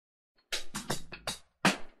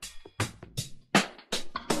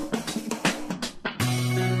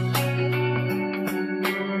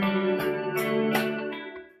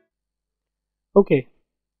Okay,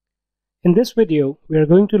 in this video we are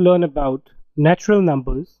going to learn about natural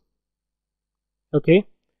numbers, okay,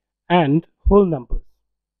 and whole numbers.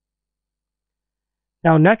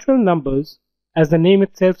 Now natural numbers, as the name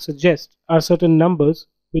itself suggests, are certain numbers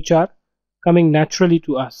which are coming naturally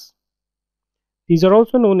to us. These are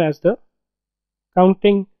also known as the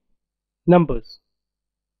counting numbers.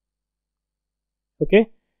 Okay,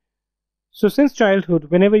 so since childhood,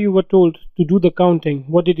 whenever you were told to do the counting,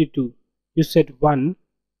 what did you do? You said 1,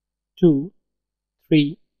 2,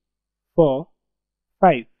 3, 4,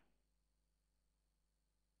 5,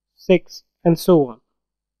 6, and so on.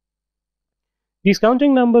 These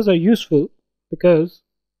counting numbers are useful because,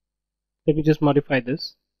 let me just modify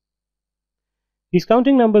this. These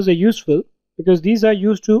counting numbers are useful because these are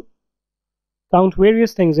used to count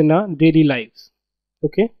various things in our daily lives.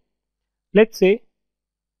 Okay, let's say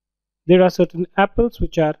there are certain apples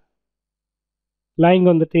which are lying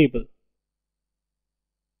on the table.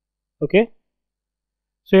 Okay,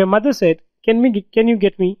 so your mother said, can you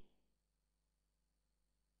get me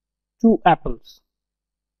 2 apples?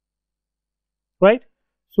 Right?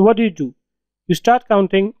 So what do? You start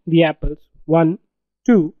counting the apples. 1,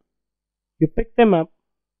 2. You pick them up,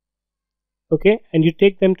 okay, and you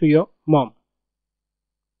take them to your mom.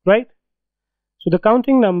 Right? So the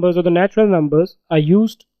counting numbers or the natural numbers are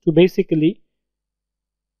used to basically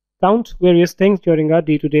count various things during our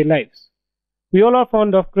day-to-day lives. We all are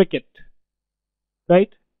fond of cricket,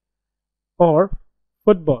 right? Or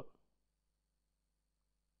football,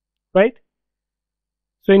 right?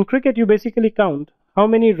 So in cricket you basically count how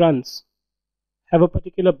many runs have a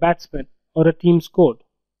particular batsman or a team scored,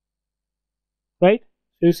 right?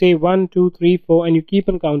 So you say 1, 2, 3, 4 and you keep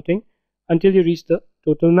on counting until you reach the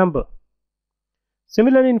total number.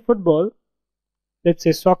 Similarly in football, let's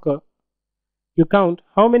say soccer, you count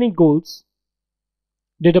how many goals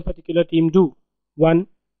did a particular team do. 1,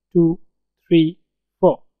 2, 3,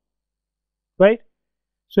 4, right?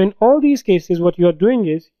 So in all these cases what you are doing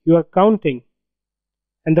is you are counting,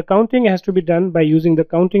 and the counting has to be done by using the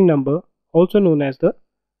counting number, also known as the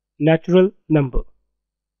natural number,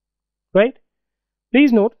 right?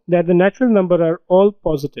 Please note that the natural number are all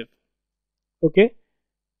positive. Okay,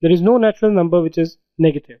 there is no natural number which is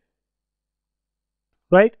negative,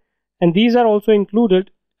 right? And these are also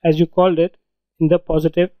included, as you called it, in the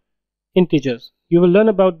positive integers. You will learn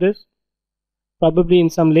about this probably in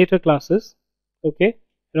some later classes, okay,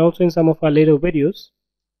 and also in some of our later videos,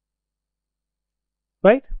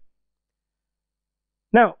 right?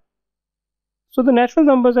 Now, so the natural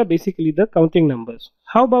numbers are basically the counting numbers.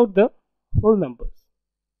 How about the whole numbers?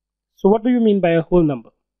 So what do you mean by a whole number?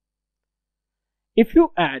 If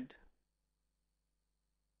you add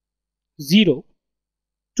 0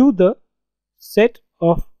 to the set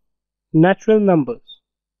of natural numbers,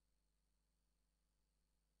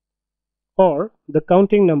 or the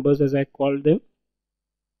counting numbers as I called them,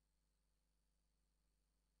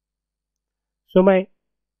 so my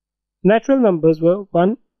natural numbers were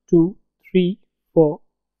 1, 2, 3, 4,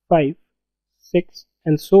 5, 6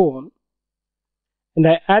 and so on, and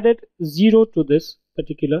I added 0 to this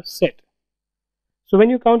particular set. So when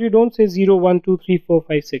you count, you don't say 0, 1, 2, 3, 4,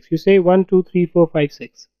 5, 6. You say 1, 2, 3, 4, 5,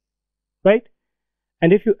 6. Right?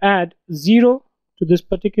 And if you add 0 to this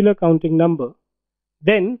particular counting number,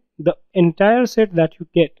 then the entire set that you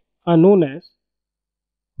get are known as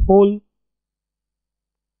whole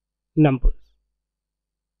numbers.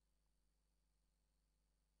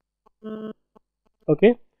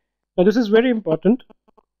 Okay? Now this is very important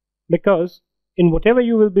because in whatever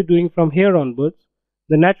you will be doing from here onwards,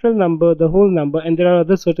 the natural number, the whole number, and there are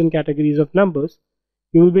other certain categories of numbers,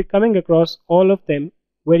 you will be coming across all of them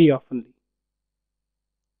very oftenly.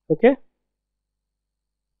 Okay?